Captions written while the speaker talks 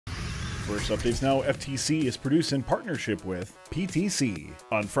First Updates Now FTC is produced in partnership with PTC.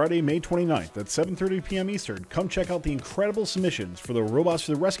 On Friday, May 29th at 7:30 p.m. Eastern, come check out the incredible submissions for the Robots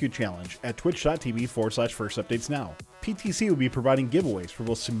to the Rescue Challenge at twitch.tv/First Updates Now. PTC will be providing giveaways for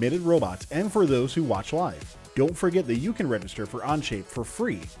both submitted robots and for those who watch live. Don't forget that you can register for Onshape for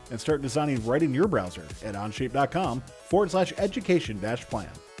free and start designing right in your browser at onshape.com/education-plan.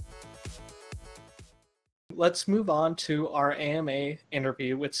 Let's move on to our AMA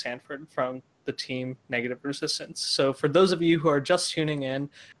interview with Sanford from the team Negative Resistance. So for those of you who are just tuning in,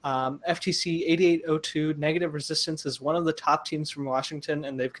 FTC 8802 Negative Resistance is one of the top teams from Washington,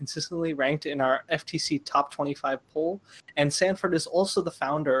 and they've consistently ranked in our FTC Top 25 poll. And Sanford is also the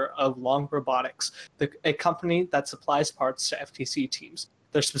founder of Long Robotics, a company that supplies parts to FTC teams.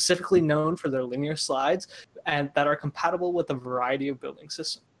 They're specifically known for their linear slides and that are compatible with a variety of building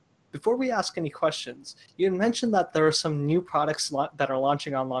systems. Before we ask any questions, you had mentioned that there are some new products that are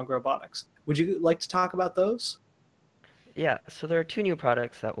launching on Long Robotics. Would you like to talk about those? Yeah, so there are two new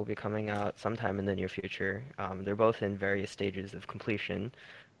products that will be coming out sometime in the near future. They're both in various stages of completion.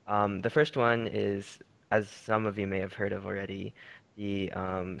 The first one is, as some of you may have heard of already, the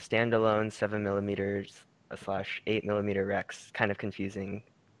standalone 7mm/8mm Rex, kind of confusing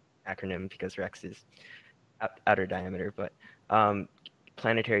acronym because Rex is outer diameter, but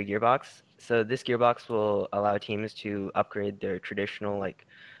planetary gearbox. So this gearbox will allow teams to upgrade their traditional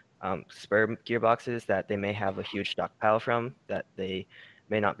spur gearboxes that they may have a huge stockpile from that they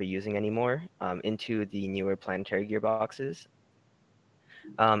may not be using anymore into the newer planetary gearboxes,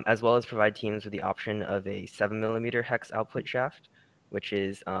 as well as provide teams with the option of a 7mm hex output shaft, which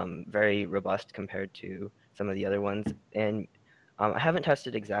is very robust compared to some of the other ones. And I haven't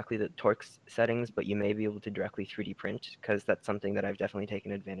tested exactly the torque settings, but you may be able to directly 3D print, because that's something that I've definitely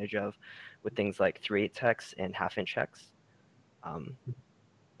taken advantage of with things like 3/8 hex and 1/2" hex.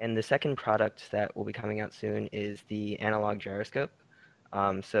 And the second product that will be coming out soon is the analog gyroscope.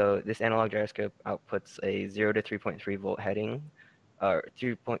 So this analog gyroscope outputs a 0 to 3.3 volt heading, or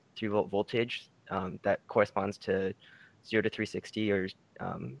 3.3 volt voltage that corresponds to 0 to 360 or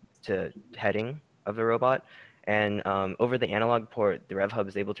to heading of the robot. And over the analog port, the Rev Hub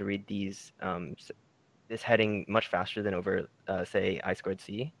is able to read this heading much faster than over, say,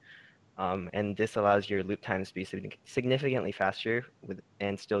 I²C. And this allows your loop times to be significantly faster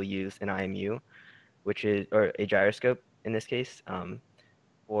and still use an IMU, or a gyroscope in this case,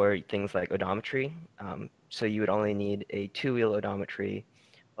 for things like odometry. So you would only need a 2-wheel odometry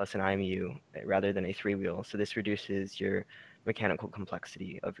plus an IMU rather than a 3-wheel. So this reduces your mechanical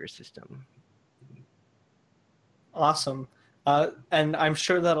complexity of your system. Awesome. And I'm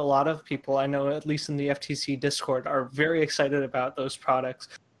sure that a lot of people, I know at least in the FTC Discord, are very excited about those products.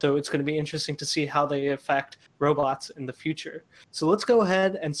 So it's going to be interesting to see how they affect robots in the future. So let's go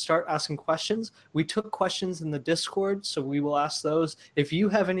ahead and start asking questions. We took questions in the Discord, so we will ask those. If you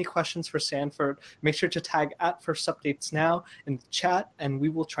have any questions for Sanford, make sure to tag @FirstUpdatesNow in the chat, and we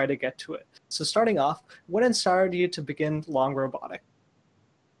will try to get to it. So starting off, what inspired you to begin Long Robotics?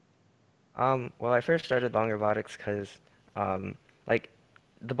 Well, I first started Long Robotics because, the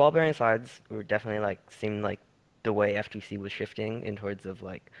ball bearing slides were definitely seemed like the way FTC was shifting in towards of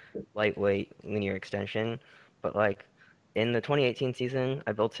lightweight linear extension. But in the 2018 season,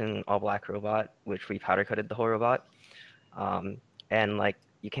 I built an all-black robot, which we powder coated the whole robot. And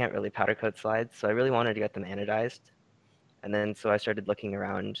you can't really powder coat slides, so I really wanted to get them anodized. And then so I started looking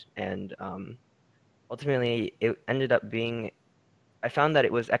around, and ultimately it ended up being, I found that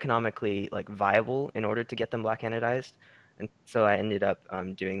it was economically viable in order to get them black anodized, and so I ended up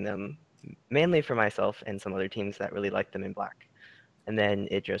doing them mainly for myself and some other teams that really liked them in black, and then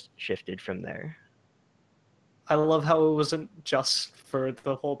it just shifted from there. I love how it wasn't just for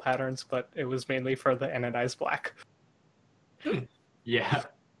the whole patterns, but it was mainly for the anodized black. Yeah.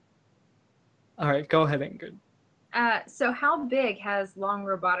 All right, go ahead, Ingrid. So how big has Long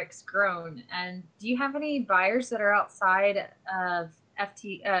Robotics grown, and do you have any buyers that are outside of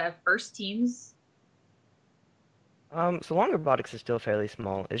First teams? So Long Robotics is still fairly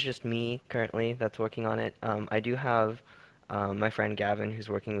small. It's just me currently that's working on it. I do have my friend Gavin, who's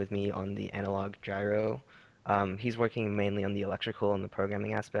working with me on the analog gyro. He's working mainly on the electrical and the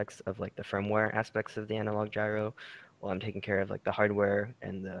programming aspects of the firmware aspects of the analog gyro, while I'm taking care of the hardware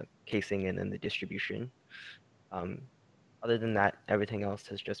and the casing and then the distribution. Other than that, everything else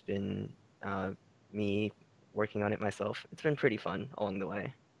has just been me working on it myself. It's been pretty fun along the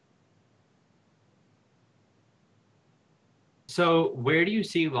way. So where do you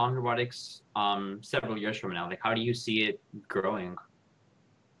see Long Robotics several years from now? How do you see it growing?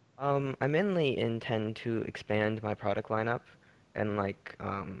 I mainly intend to expand my product lineup and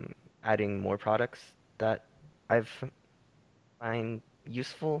adding more products that I've find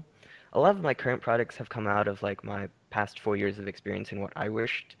useful. A lot of my current products have come out of like my past 4 years of experience in what I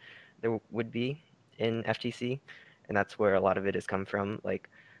wished there would be in FTC, and that's where a lot of it has come from. Like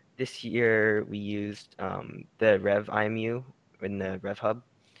this year, we used the Rev IMU in the Rev Hub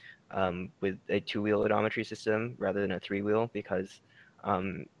with a two-wheel odometry system rather than a three-wheel because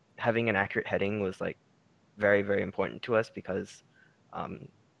um, having an accurate heading was like very, very important to us because um,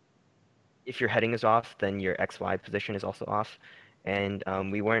 if your heading is off, then your XY position is also off. And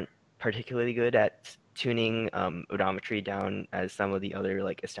we weren't particularly good at tuning odometry down as some of the other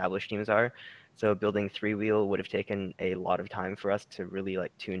like established teams are. So building three-wheel would have taken a lot of time for us to really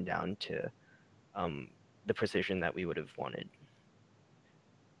like tune down to um, the precision that we would have wanted.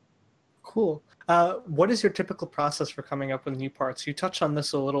 Cool. What is your typical process for coming up with new parts? You touched on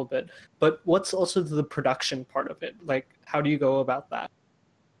this a little bit, but what's also the production part of it? Like, how do you go about that?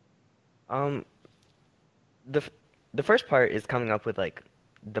 Um, the the first part is coming up with like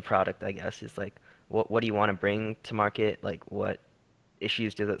the product, I guess, is like what do you want to bring to market? Like what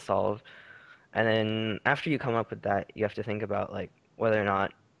issues does it solve? And then after you come up with that, you have to think about like whether or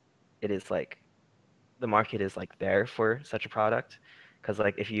not it is like the market is like there for such a product. Because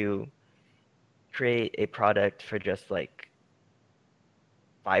like if you create a product for just like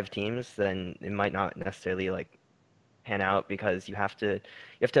 5 teams, then it might not necessarily like pan out because you have to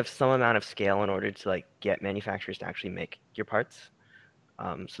have some amount of scale in order to like get manufacturers to actually make your parts.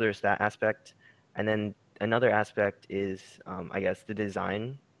 So there's that aspect, and then another aspect is I guess the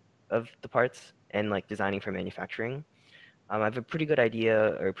design of the parts and like designing for manufacturing. I have a pretty good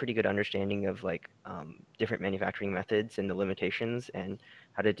idea or a pretty good understanding of like different manufacturing methods and the limitations and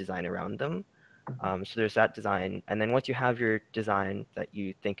how to design around them. So there's that design, and then once you have your design that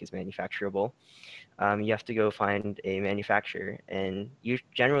you think is manufacturable, you have to go find a manufacturer. And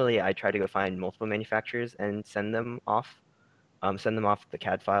generally, I try to go find multiple manufacturers and send them off the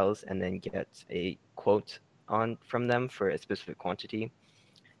CAD files, and then get a quote on from them for a specific quantity.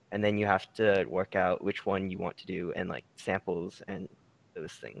 And then you have to work out which one you want to do and like samples and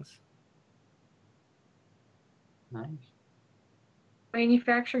those things. Nice.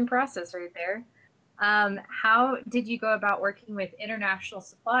 Manufacturing process right there. How did you go about working with international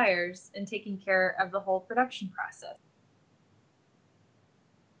suppliers and taking care of the whole production process?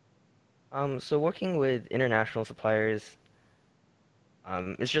 So working with international suppliers,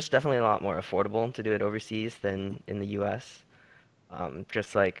 it's just definitely a lot more affordable to do it overseas than in the US.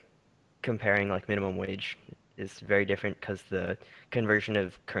 Just like comparing like minimum wage is very different because the conversion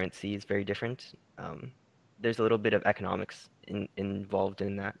of currency is very different. There's a little bit of economics involved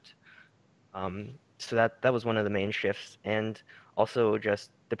in that. So that was one of the main shifts, and also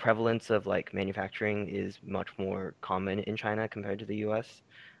just the prevalence of like manufacturing is much more common in China compared to the US,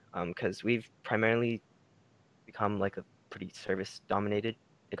 because we've primarily become like a pretty service dominated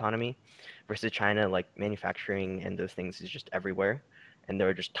economy versus China, like manufacturing and those things is just everywhere. And there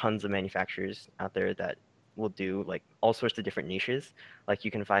are just tons of manufacturers out there that will do like all sorts of different niches. Like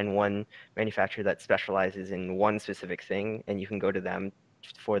you can find one manufacturer that specializes in one specific thing and you can go to them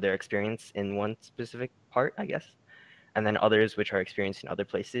for their experience in one specific part, I guess. And then others which are experienced in other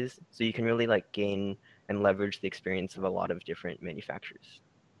places. So you can really like gain and leverage the experience of a lot of different manufacturers.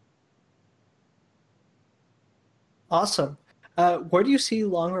 Awesome. Where do you see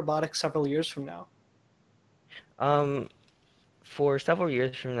Long Robotics several years from now? Um, For several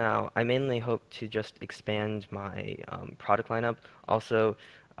years from now, I mainly hope to just expand my product lineup. Also,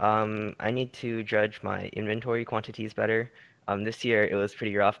 I need to judge my inventory quantities better. This year it was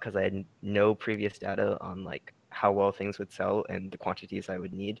pretty rough because I had no previous data on like how well things would sell and the quantities I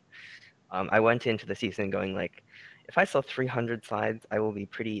would need. I went into the season going like, if I sell 300 slides, I will be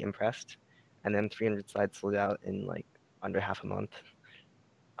pretty impressed. And then 300 slides sold out in like under half a month.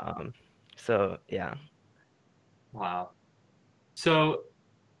 Um, so yeah. Wow. So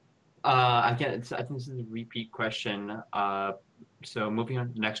again, I think this is a repeat question. So moving on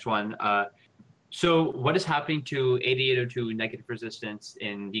to the next one. So what is happening to 8802 negative resistance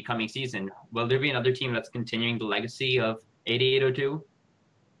in the coming season? Will there be another team that's continuing the legacy of 8802?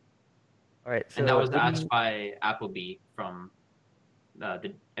 All right. And that So was asked by Appleby from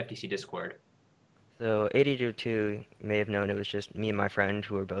the FTC Discord. So 82 may have known it was just me and my friend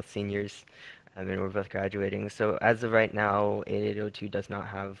who were both seniors, and we're both graduating. So as of right now, 8802 does not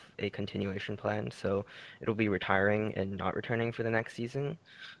have a continuation plan, so it'll be retiring and not returning for the next season.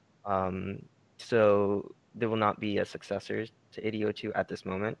 So there will not be a successor to 8002 at this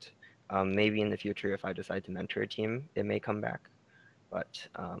moment. Maybe in the future, if I decide to mentor a team, it may come back. But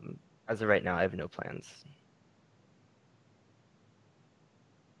as of right now, I have no plans.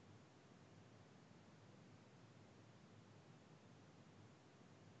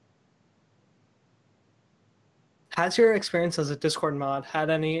 Has your experience as a Discord mod had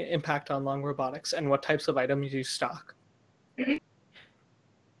any impact on Long Robotics, and what types of items you stock?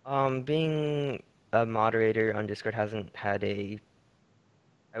 Being a moderator on Discord hasn't had a,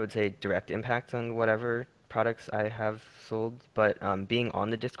 I would say, direct impact on whatever products I have sold, but being on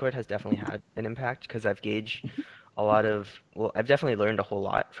the Discord has definitely had an impact because I've gauged a lot of, well, I've definitely learned a whole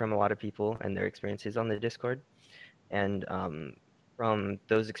lot from a lot of people and their experiences on the Discord. And from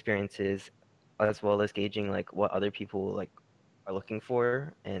those experiences, as well as gauging like what other people like are looking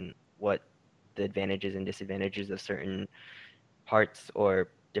for and what the advantages and disadvantages of certain parts or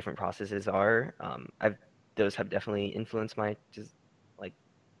different processes are, those have definitely influenced my just like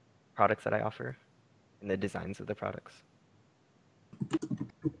products that I offer and the designs of the products.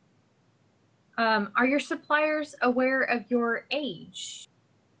 Are your suppliers aware of your age?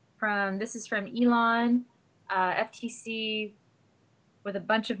 This is from Elon, FTC, with a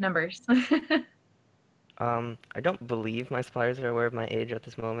bunch of numbers. I don't believe my suppliers are aware of my age at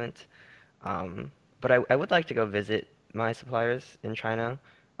this moment, but I would like to go visit my suppliers in China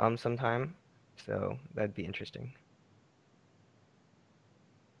sometime, so that'd be interesting.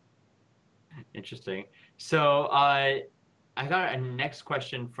 Interesting. So I got a next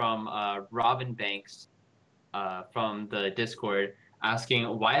question from Robin Banks from the Discord asking,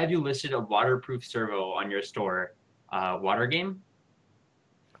 why have you listed a waterproof servo on your store? Water game?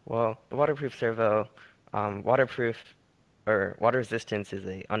 Well, the waterproof servo, waterproof or water resistance is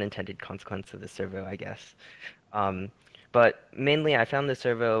a unintended consequence of the servo, I guess. But mainly, I found the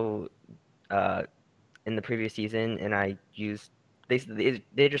servo uh, in the previous season, and I used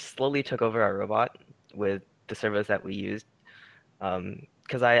they just slowly took over our robot with the servos that we used.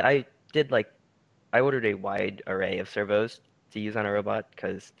 Because I did like I ordered a wide array of servos to use on a robot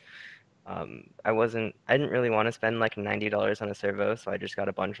because I didn't really want to spend like $90 on a servo, so I just got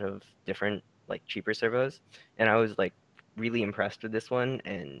a bunch of different like cheaper servos, and I was like really impressed with this one,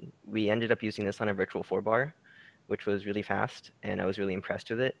 and we ended up using this on a virtual 4-bar, which was really fast, and I was really impressed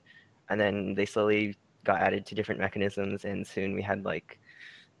with it. And then they slowly got added to different mechanisms, and soon we had like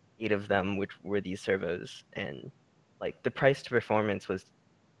 8 of them, which were these servos, and like the price to performance was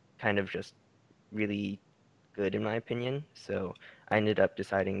kind of just really good in my opinion. So I ended up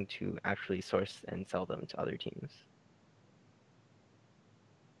deciding to actually source and sell them to other teams.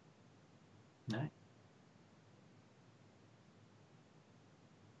 Nice.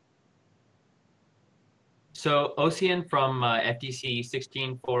 So Ocean from FTC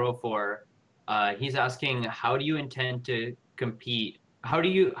 16404, he's asking, how do you intend to compete? How do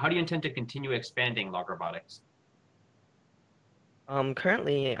you intend to continue expanding log robotics?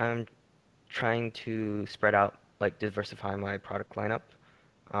 Currently I'm trying to spread out, like diversify my product lineup,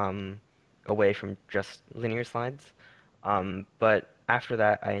 um, away from just linear slides. But after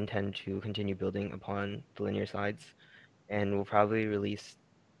that, I intend to continue building upon the linear slides, and we'll probably release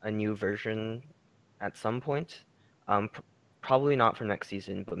a new version at some point. Probably not for next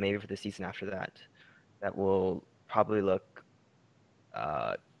season, but maybe for the season after that. That will probably look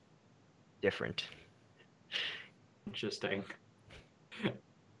uh, different. Interesting.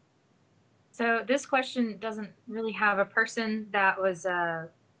 So this question doesn't really have a person that was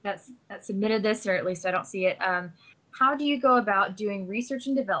that submitted this, or at least I don't see it. How do you go about doing research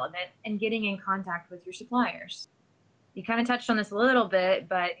and development and getting in contact with your suppliers? You kind of touched on this a little bit,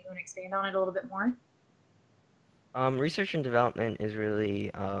 but you want to expand on it a little bit more? Research and development is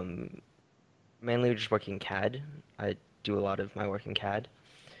really mainly just working CAD. I do a lot of my work in CAD,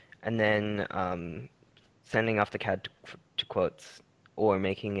 and then sending off the CAD to quotes or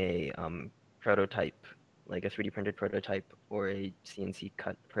making a prototype, like a 3D printed prototype or a CNC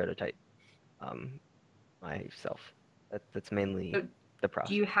cut prototype um, myself. That's mainly So the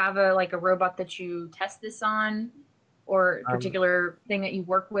do you process. have a robot that you test this on, or a Um, particular thing that you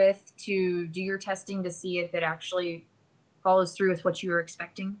work with to do your testing to see if it actually follows through with what you were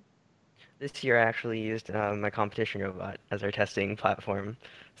expecting? this year I actually used my competition robot as our testing platform.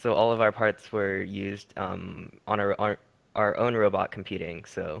 So all of our parts were used on our own robot competing.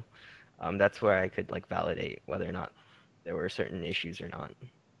 So that's where I could like validate whether or not there were certain issues or not.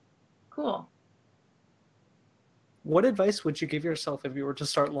 Cool. What advice would you give yourself if you were to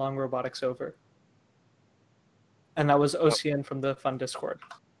start Long Robotics over? And that was Well, Ocean from the Fun Discord.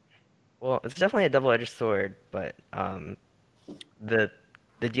 well, it's definitely a double-edged sword, but the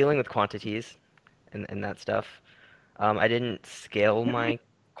the dealing with quantities and that stuff, I didn't scale my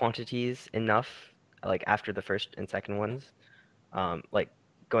quantities enough, like after the first and second ones. Like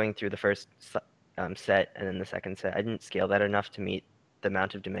going through the first set and then the second set, I didn't scale that enough to meet the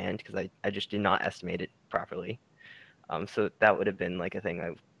amount of demand because I just did not estimate it properly. So that would have been like a thing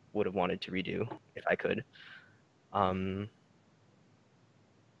I would have wanted to redo if I could. Um,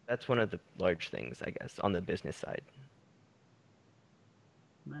 that's one of the large things, I guess, on the business side.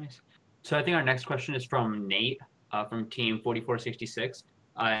 Nice. So I think our next question is from Nate from Team 4466.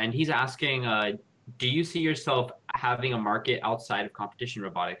 And he's asking, do you see yourself having a market outside of competition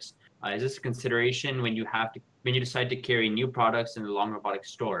robotics? Is this a consideration when you decide to carry new products in the Long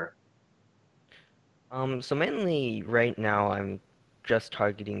Robotics store? So mainly right now, I'm just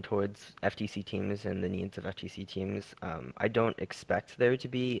targeting towards FTC teams and the needs of FTC teams. I don't expect there to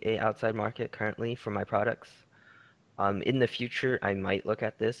be a outside market currently for my products. In the future, I might look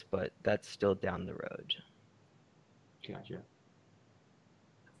at this, but that's still down the road. Gotcha.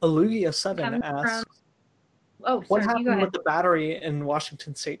 Alugia7 Coming from- asks, Oh, what sorry, you go happened with ahead. the battery in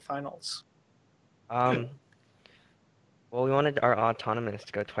Washington State finals? Well, we wanted our autonomous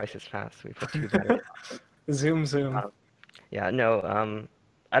to go twice as fast. We put two batteries. Zoom, zoom. Yeah, no,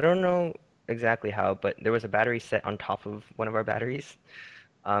 I don't know exactly how, but there was a battery set on top of one of our batteries.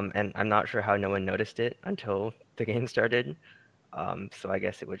 And I'm not sure how no one noticed it until the game started. So I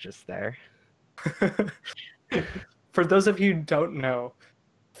guess it was just there. For those of you who don't know,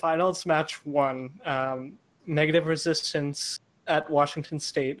 finals match 1, negative resistance at Washington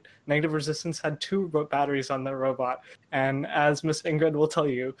State. Negative resistance had 2 batteries on their robot, and as Miss Ingrid will tell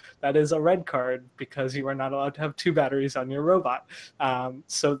you, that is a red card because you are not allowed to have 2 batteries on your robot.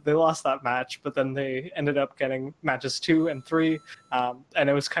 So they lost that match, but then they ended up getting matches 2 and 3, and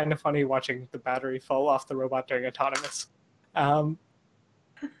it was kind of funny watching the battery fall off the robot during autonomous. All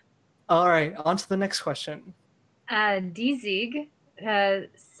right, on to the next question. Dzig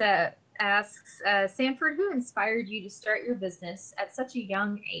asks, Sanford, who inspired you to start your business at such a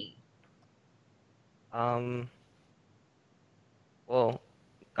young age? Well,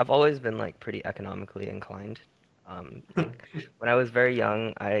 I've always been like pretty economically inclined. Like when I was very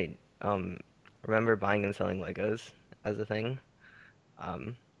young, I remember buying and selling Legos as a thing.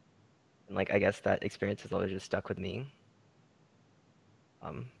 And like I guess that experience has always just stuck with me.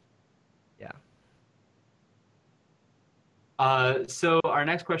 Yeah. So our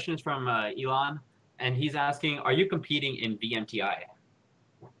next question is from Elon, and he's asking, are you competing in VMTI?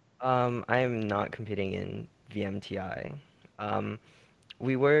 I am not competing in VMTI.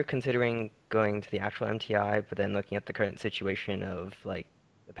 We were considering going to the actual MTI, but then looking at the current situation of like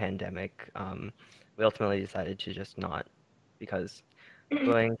the pandemic, we ultimately decided to just not, because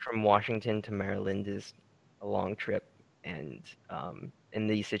going from Washington to Maryland is a long trip, and in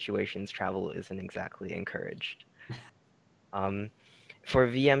these situations, travel isn't exactly encouraged. For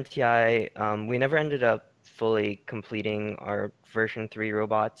VMTI, we never ended up fully completing our version 3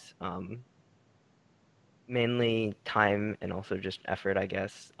 robots. Mainly time and also just effort, I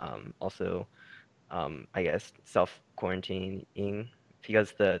guess. Also, I guess self-quarantining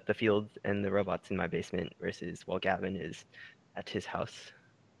because the field and the robots in my basement versus while Gavin is at his house.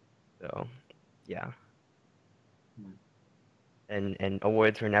 So, yeah. And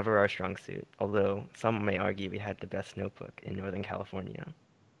awards were never our strong suit, although some may argue we had the best notebook in Northern California.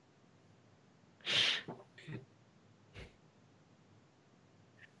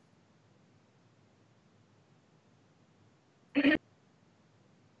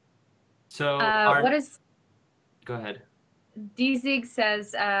 So What is Go ahead. Dzig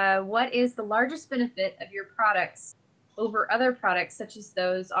says, what is the largest benefit of your products over other products such as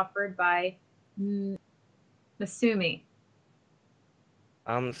those offered by Masumi?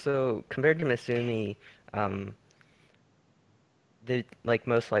 So compared to Misumi, the like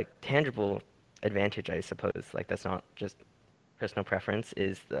most like tangible advantage, I suppose, like that's not just personal preference,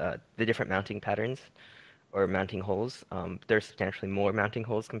 is the different mounting patterns or mounting holes. There's substantially more mounting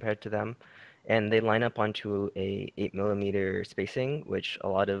holes compared to them, and they line up onto a 8mm spacing, which a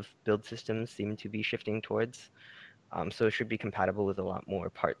lot of build systems seem to be shifting towards. So it should be compatible with a lot more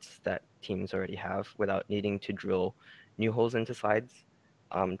parts that teams already have without needing to drill new holes into slides.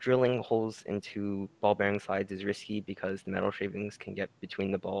 Drilling holes into ball bearing slides is risky because the metal shavings can get between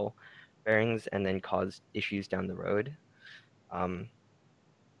the ball bearings and then cause issues down the road.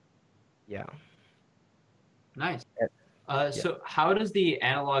 Yeah. Nice. Yeah. So how does the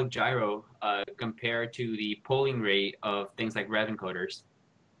analog gyro compare to the polling rate of things like rev encoders?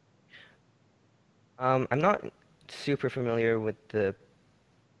 I'm not super familiar with the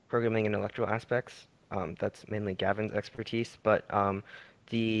programming and electrical aspects. That's mainly Gavin's expertise, but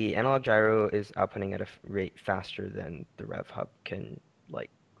the analog gyro is outputting at a rate faster than the rev hub can like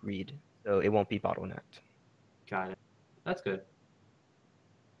read, so it won't be bottlenecked. Got it. That's good.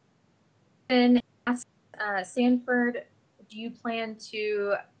 And ask Sanford, do you plan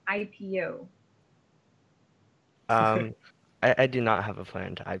to IPO? I do not have a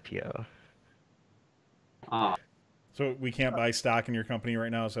plan to IPO. Oh, So we can't buy stock in your company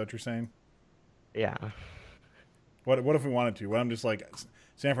right now, is that what you're saying? Yeah. What if we wanted to? What I'm just like,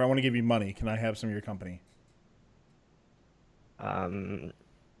 Sanford, I want to give you money. Can I have some of your company?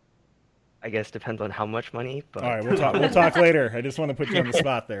 I guess depends on how much money, but All right, we'll talk later. I just want to put you on the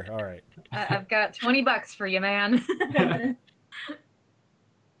spot there. All right. I've got $20 for you, man.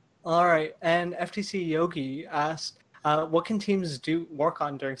 All right, and FTC Yogi asked, what can teams work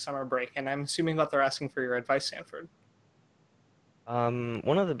on during summer break? And I'm assuming that they're asking for your advice, Sanford.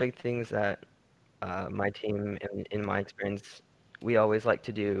 one of the big things that my team, in my experience, we always like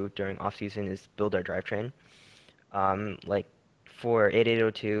to do during off season is build our drivetrain. Like for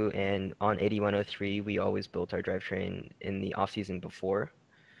 8802 and on 8103, we always built our drivetrain in the off season before.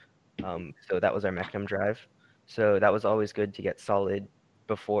 So that was our Mechnum drive. So that was always good to get solid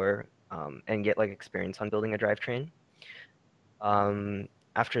before and get like experience on building a drivetrain.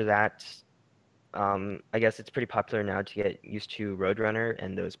 After that, I guess it's pretty popular now to get used to Roadrunner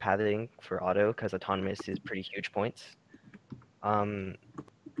and those pathing for auto because autonomous is pretty huge points. Slightly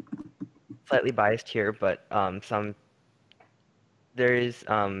biased here, but there is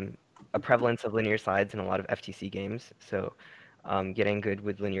a prevalence of linear slides in a lot of FTC games. So getting good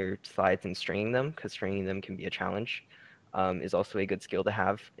with linear slides and stringing them, because stringing them can be a challenge, is also a good skill to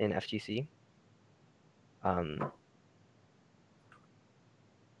have in FTC.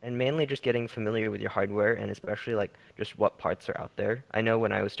 And mainly just getting familiar with your hardware and especially like just what parts are out there. I know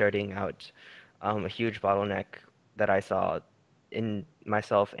when I was starting out, a huge bottleneck that I saw in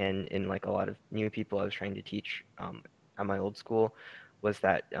myself and in like a lot of new people I was trying to teach at my old school was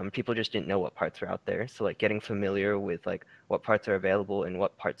that people just didn't know what parts were out there. So like getting familiar with like what parts are available and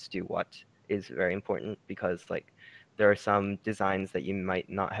what parts do what is very important because like there are some designs that you might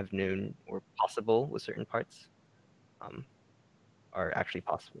not have known were possible with certain parts. Are actually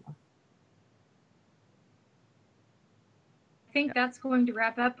possible. I think that's going to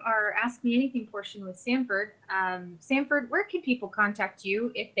wrap up our Ask Me Anything portion with Sanford. Sanford, where can people contact you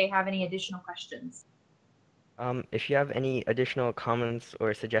if they have any additional questions? If you have any additional comments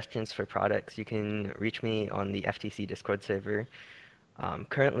or suggestions for products, you can reach me on the FTC Discord server.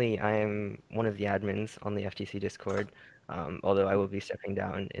 Currently, I am one of the admins on the FTC Discord, although I will be stepping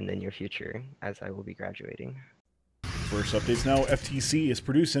down in the near future as I will be graduating. First Updates Now FTC is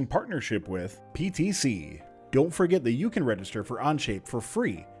produced in partnership with PTC. Don't forget that you can register for Onshape for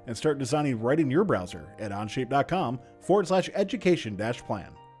free and start designing right in your browser at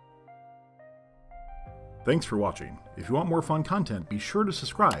onshape.com/education-plan. Thanks for watching. If you want more fun content, be sure to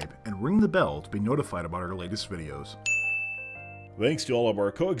subscribe and ring the bell to be notified about our latest videos. Thanks to all of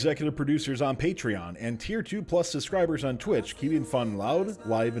our co-executive producers on Patreon and Tier 2 Plus subscribers on Twitch, keeping fun loud,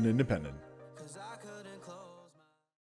 live, and independent.